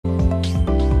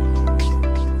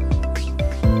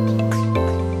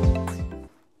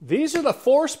These are the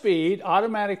 4-speed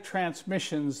automatic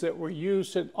transmissions that were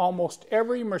used in almost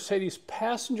every Mercedes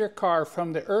passenger car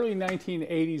from the early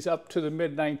 1980s up to the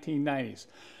mid-1990s.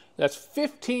 That's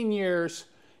 15 years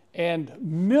and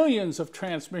millions of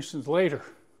transmissions later.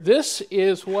 This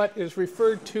is what is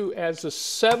referred to as the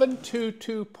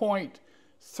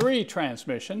 722.3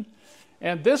 transmission,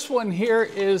 and this one here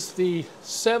is the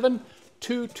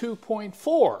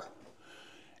 722.4.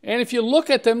 And if you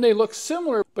look at them, they look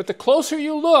similar, but the closer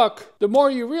you look, the more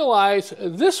you realize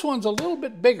this one's a little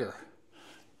bit bigger.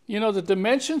 You know, the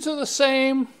dimensions are the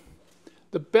same,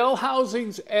 the bell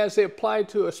housings as they apply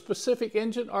to a specific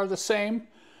engine are the same,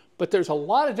 but there's a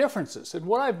lot of differences. And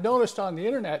what I've noticed on the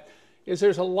internet is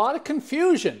there's a lot of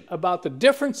confusion about the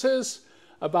differences,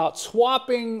 about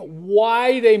swapping,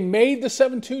 why they made the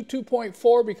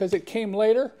 722.4 because it came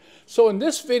later. So in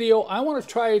this video, I want to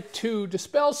try to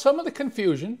dispel some of the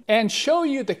confusion and show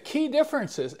you the key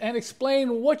differences and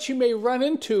explain what you may run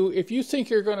into if you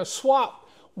think you're going to swap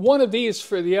one of these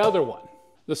for the other one.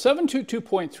 The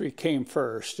 722.3 came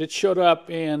first. It showed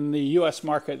up in the US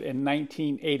market in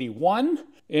 1981.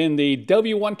 In the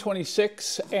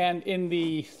W126 and in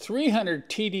the 300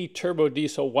 TD turbo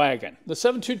diesel wagon. The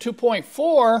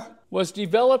 722.4 was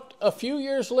developed a few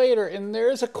years later, and there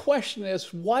is a question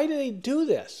as why did they do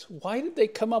this? Why did they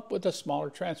come up with a smaller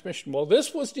transmission? Well,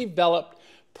 this was developed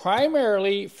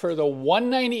primarily for the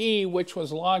 190E, which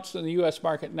was launched in the US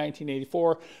market in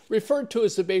 1984, referred to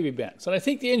as the baby Benz. And I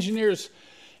think the engineers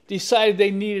decided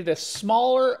they needed a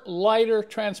smaller, lighter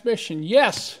transmission.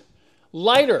 Yes,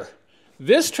 lighter.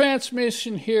 This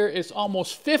transmission here is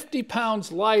almost 50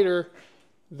 pounds lighter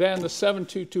than the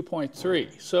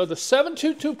 722.3. So the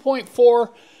 722.4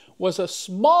 was a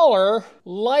smaller,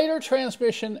 lighter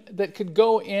transmission that could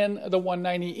go in the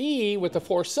 190E with the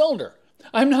 4-cylinder.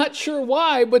 I'm not sure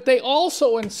why, but they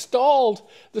also installed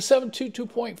the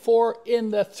 722.4 in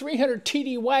the 300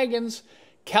 TD wagons,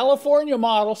 California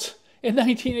models, in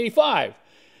 1985.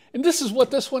 And this is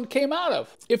what this one came out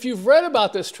of. If you've read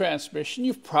about this transmission,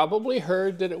 you've probably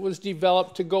heard that it was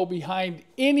developed to go behind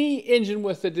any engine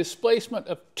with a displacement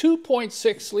of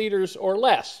 2.6 liters or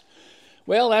less.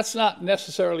 Well, that's not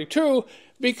necessarily true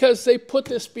because they put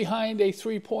this behind a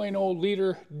 3.0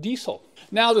 liter diesel.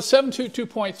 Now, the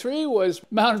 722.3 was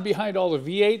mounted behind all the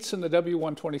V8s and the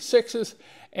W126s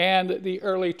and the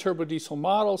early turbo diesel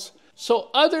models. So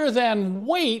other than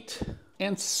weight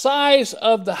and size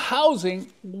of the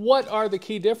housing, what are the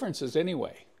key differences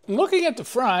anyway? Looking at the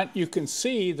front, you can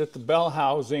see that the bell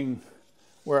housing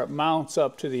where it mounts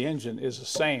up to the engine is the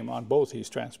same on both these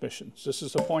transmissions. This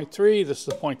is the 0.3, this is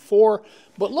the 0.4,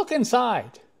 but look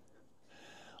inside.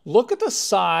 Look at the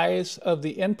size of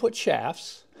the input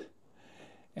shafts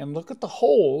and look at the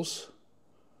holes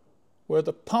where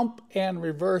the pump and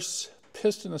reverse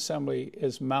piston assembly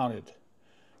is mounted.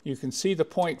 You can see the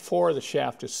 0.4, the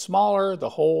shaft is smaller, the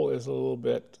hole is a little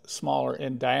bit smaller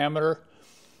in diameter.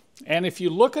 And if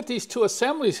you look at these two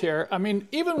assemblies here, I mean,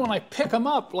 even when I pick them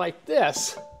up like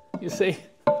this, you see,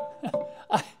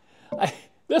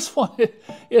 this one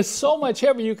is so much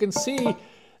heavier. You can see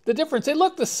the difference. They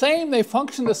look the same, they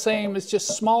function the same, it's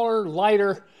just smaller,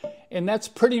 lighter, and that's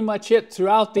pretty much it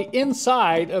throughout the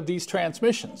inside of these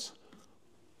transmissions.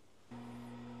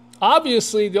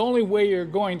 Obviously, the only way you're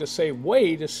going to save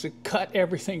weight is to cut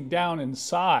everything down in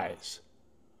size.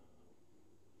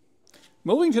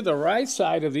 Moving to the right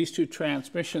side of these two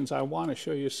transmissions, I want to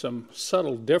show you some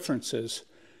subtle differences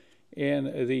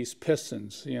in these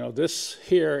pistons. You know, this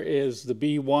here is the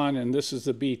B1 and this is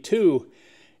the B2.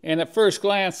 And at first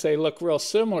glance, they look real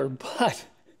similar, but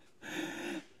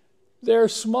they're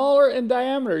smaller in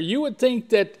diameter. You would think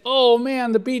that, oh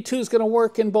man, the B2 is going to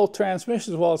work in both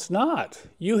transmissions. Well, it's not.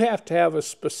 You have to have a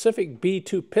specific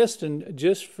B2 piston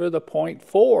just for the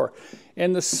 0.4.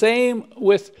 And the same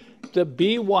with the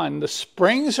B1. The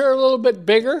springs are a little bit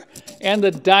bigger, and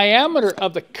the diameter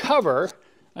of the cover,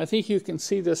 I think you can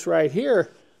see this right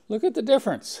here. Look at the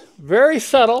difference. Very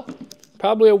subtle,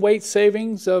 probably a weight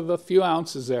savings of a few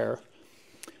ounces there.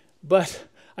 But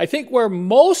I think where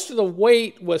most of the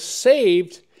weight was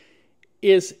saved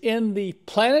is in the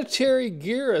planetary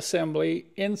gear assembly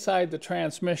inside the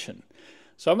transmission.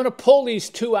 So I'm going to pull these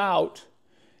two out,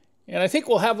 and I think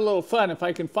we'll have a little fun. If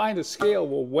I can find a scale,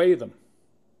 we'll weigh them.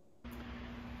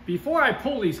 Before I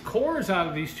pull these cores out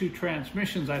of these two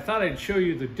transmissions, I thought I'd show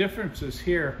you the differences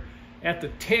here at the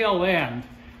tail end.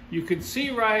 You can see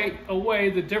right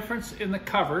away the difference in the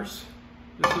covers.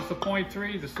 This is the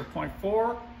 0.3, this is the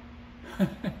 0.4.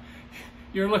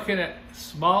 You're looking at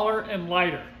smaller and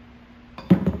lighter.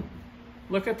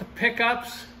 Look at the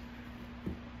pickups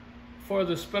for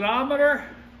the speedometer,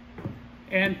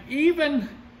 and even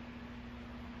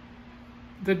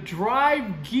The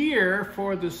drive gear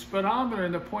for the speedometer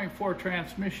in the 0.4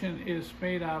 transmission is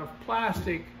made out of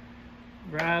plastic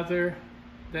rather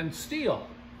than steel.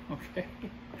 Okay.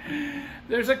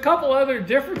 There's a couple other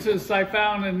differences I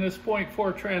found in this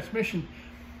 0.4 transmission.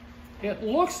 It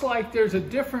looks like there's a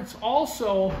difference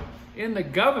also in the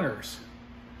governors.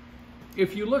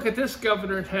 If you look at this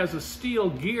governor, it has a steel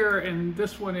gear, and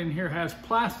this one in here has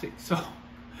plastic. So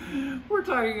we're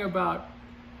talking about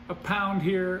a pound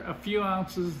here, a few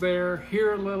ounces there,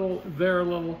 here a little, there a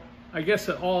little. I guess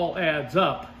it all adds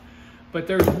up. But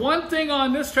there's one thing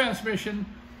on this transmission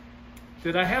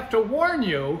that I have to warn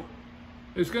you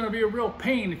is going to be a real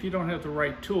pain if you don't have the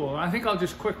right tool. And I think I'll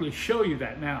just quickly show you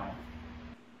that now.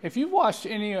 If you've watched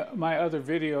any of my other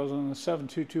videos on the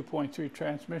 722.3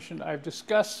 transmission, I've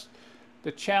discussed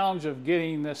the challenge of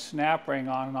getting this snap ring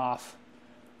on and off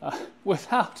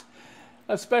without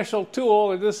a special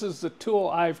tool. This is the tool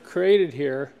I've created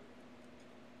here.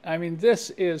 I mean, this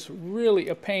is really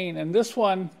a pain. And this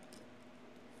one,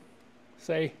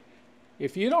 say,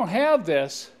 if you don't have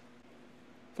this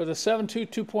for the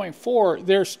 722.4,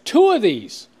 there's two of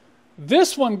these.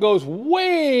 This one goes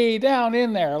way down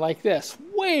in there like this,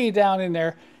 way down in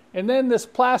there. And then this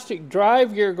plastic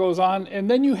drive gear goes on, and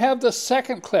then you have the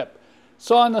second clip.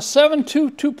 So on the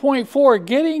 722.4,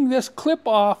 getting this clip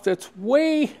off that's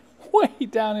way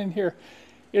down in here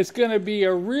is going to be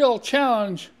a real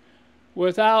challenge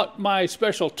without my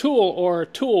special tool, or a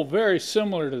tool very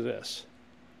similar to this.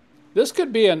 This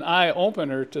could be an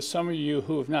eye-opener to some of you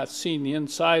who have not seen the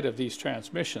inside of these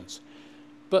transmissions.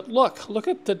 But look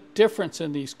at the difference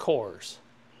in these cores.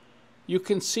 You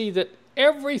can see that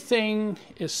everything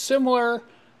is similar,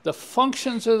 the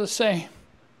functions are the same.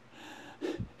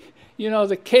 You know,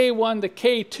 the K1, the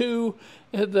K2,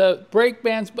 the brake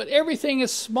bands, but everything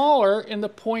is smaller in the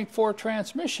 0.4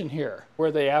 transmission here. Were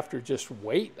they after just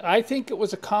weight? I think it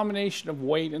was a combination of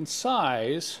weight and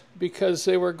size, because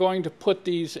they were going to put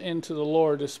these into the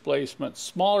lower displacement,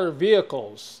 smaller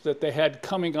vehicles that they had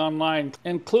coming online,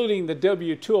 including the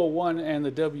W201 and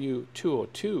the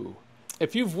W202.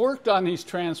 If you've worked on these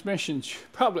transmissions, you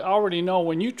probably already know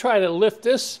when you try to lift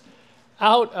this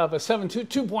out of a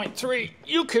 722.3,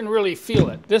 you can really feel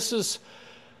it. This is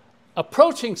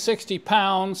approaching 60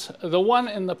 pounds. The one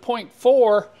in the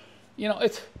 0.4, you know,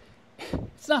 it's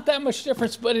not that much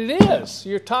difference, but it is.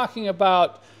 You're talking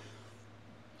about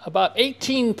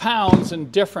 18 pounds in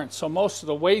difference, so most of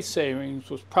the weight savings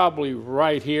was probably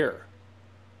right here.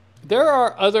 There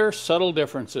are other subtle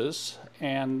differences,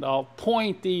 and I'll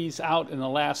point these out in the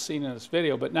last scene of this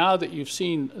video, but now that you've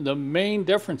seen the main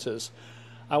differences,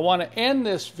 I want to end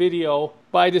this video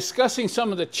by discussing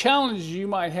some of the challenges you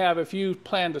might have if you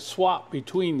plan to swap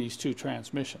between these two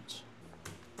transmissions.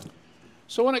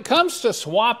 So when it comes to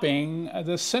swapping,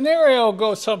 the scenario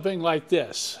goes something like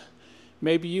this.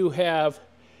 Maybe you have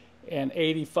an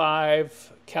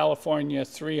 85 California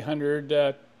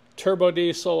 300 turbo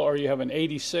diesel, or you have an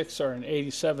 86 or an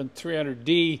 87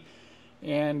 300D,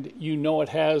 and you know it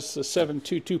has the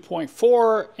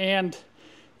 722.4, and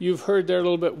you've heard they're a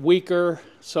little bit weaker,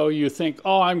 so you think,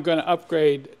 oh, I'm going to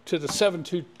upgrade to the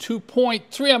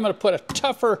 722.3. I'm going to put a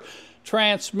tougher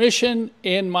transmission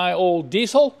in my old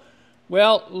diesel.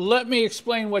 Well, let me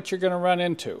explain what you're going to run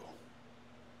into.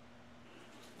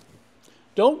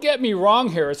 Don't get me wrong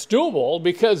here, it's doable,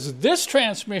 because this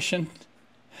transmission,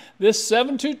 this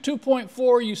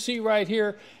 722.4 you see right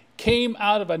here, came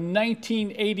out of a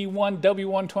 1981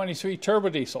 W123 turbo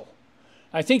diesel.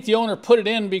 I think the owner put it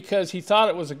in because he thought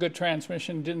it was a good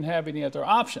transmission, didn't have any other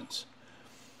options.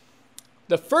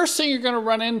 The first thing you're going to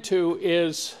run into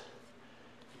is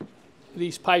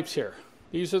these pipes here.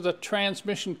 These are the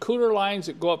transmission cooler lines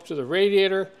that go up to the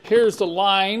radiator. Here's the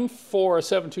line for a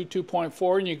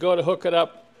 722.4, and you go to hook it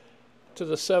up to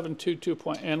the 722.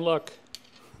 And look,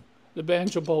 the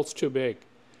banjo bolt's too big.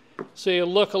 So you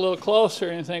look a little closer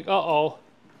and you think, uh-oh.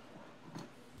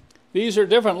 These are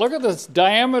different. Look at the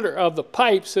diameter of the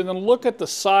pipes, and then look at the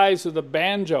size of the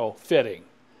banjo fitting.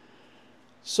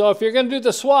 So if you're going to do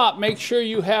the swap, make sure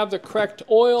you have the correct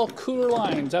oil cooler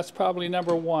lines. That's probably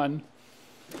number one.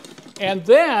 And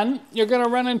then you're going to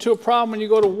run into a problem when you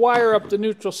go to wire up the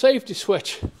neutral safety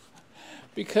switch,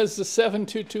 because the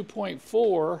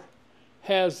 722.4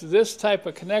 has this type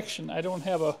of connection. I don't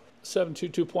have a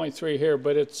 722.3 here,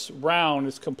 but it's round.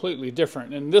 It's completely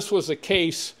different. And this was the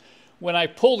case when I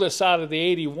pulled this out of the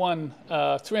 81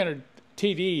 300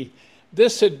 TD.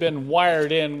 This had been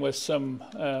wired in with some,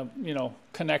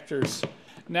 connectors.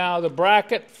 Now the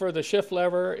bracket for the shift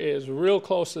lever is real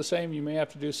close to the same. You may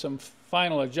have to do some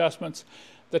final adjustments.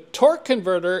 The torque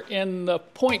converter in the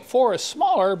 0.4 is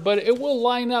smaller, but it will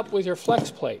line up with your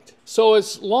flex plate. So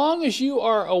as long as you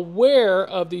are aware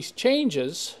of these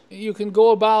changes, you can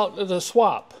go about the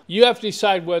swap. You have to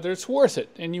decide whether it's worth it,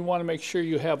 and you want to make sure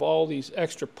you have all these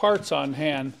extra parts on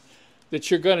hand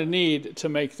that you're going to need to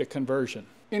make the conversion.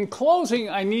 In closing,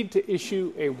 I need to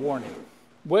issue a warning.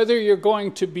 Whether you're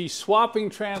going to be swapping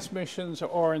transmissions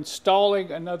or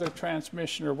installing another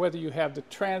transmission, or whether you have the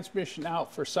transmission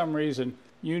out for some reason,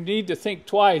 you need to think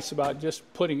twice about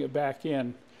just putting it back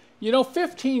in. You know,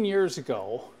 15 years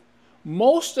ago,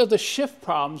 most of the shift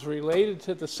problems related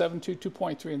to the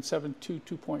 722.3 and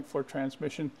 722.4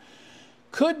 transmission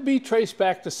could be traced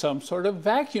back to some sort of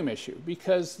vacuum issue,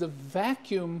 because the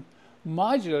vacuum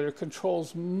modulator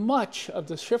controls much of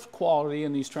the shift quality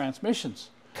in these transmissions.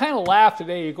 Kind of laugh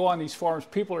today, you go on these forums,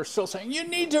 people are still saying, you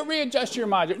need to readjust your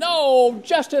modulator. No,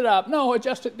 adjust it up. No,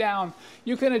 adjust it down.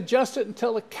 You can adjust it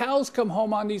until the cows come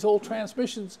home on these old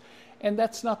transmissions, and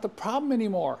that's not the problem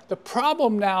anymore. The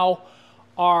problem now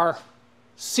are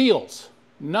seals.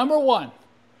 Number one,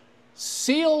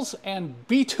 seals and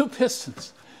B2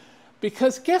 pistons.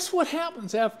 Because guess what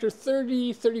happens after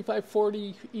 30, 35,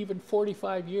 40, even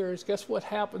 45 years? Guess what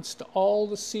happens to all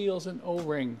the seals and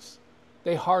O-rings?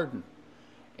 They harden.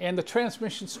 And the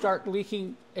transmissions start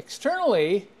leaking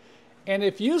externally. And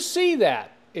if you see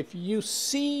that, if you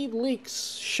see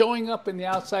leaks showing up in the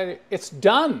outside, it's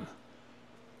done.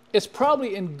 It's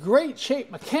probably in great shape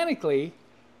mechanically,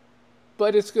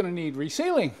 but it's going to need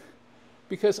resealing,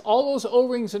 because all those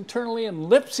O-rings internally and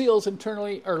lip seals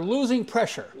internally are losing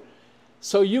pressure.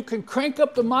 So you can crank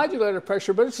up the modulator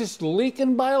pressure, but it's just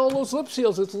leaking by all those lip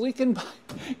seals. It's leaking by,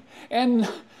 and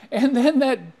then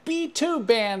that B2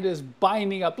 band is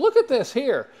binding up. Look at this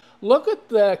here. Look at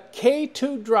the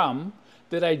K2 drum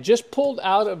that I just pulled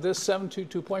out of this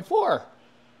 722.4.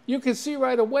 You can see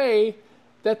right away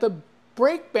that the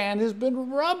brake band has been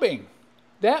rubbing.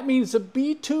 That means the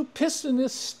B2 piston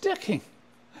is sticking.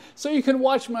 So you can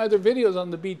watch my other videos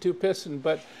on the B2 piston,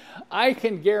 but I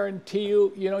can guarantee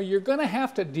you, you're going to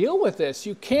have to deal with this.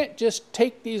 You can't just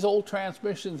take these old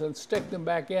transmissions and stick them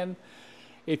back in.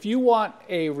 If you want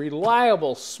a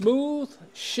reliable, smooth,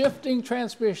 shifting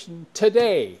transmission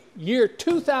today, year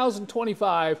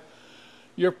 2025,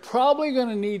 you're probably going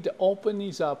to need to open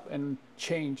these up and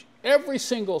change every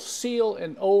single seal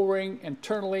and O-ring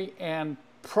internally, and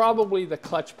probably the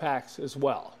clutch packs as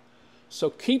well. So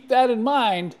keep that in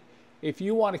mind if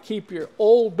you want to keep your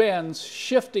old Benz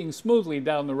shifting smoothly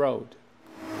down the road.